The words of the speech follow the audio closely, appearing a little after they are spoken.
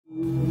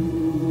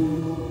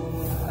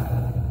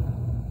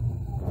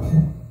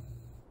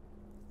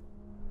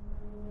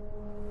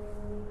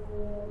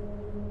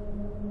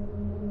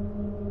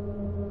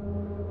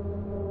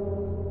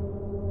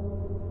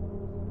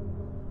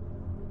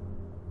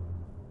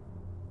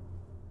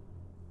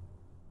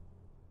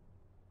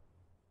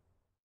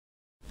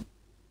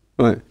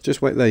Right,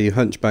 just wait there, you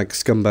hunchback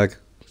scumbag.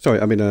 Sorry,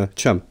 I mean,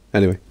 chum.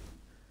 Anyway.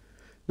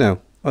 Now,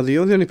 either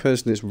you're the only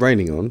person it's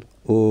raining on,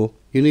 or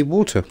you need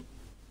water.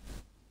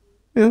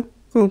 Yeah,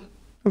 go on,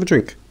 have a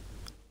drink.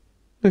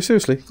 No,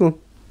 seriously, go on.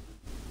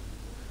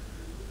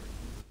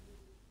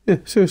 Yeah,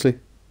 seriously.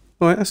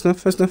 Alright, that's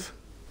enough, that's enough.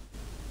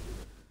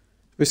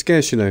 It's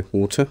scarce, you know,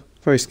 water.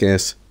 Very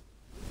scarce.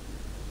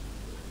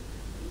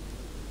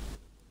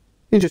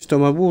 You just stole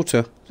my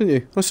water, didn't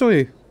you? I saw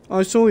you.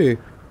 I saw you.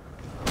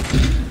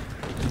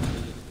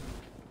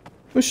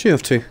 What's she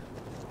up to? Is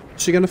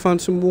she going to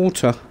find some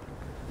water?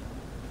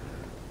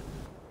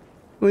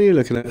 What are you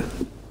looking at?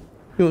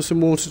 You want some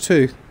water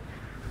too?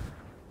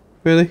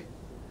 Really?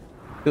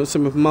 You want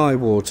some of my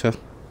water?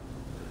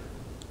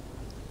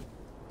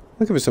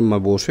 I'll give her some of my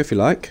water if you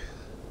like.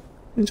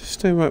 You just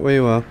stay right where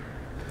you are.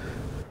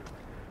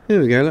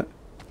 Here we go, look.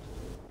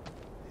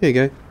 Here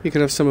you go. You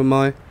can have some of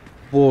my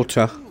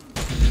water.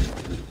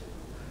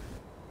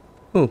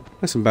 Oh,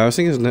 that's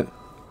embarrassing, isn't it?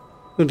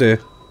 Oh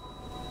dear.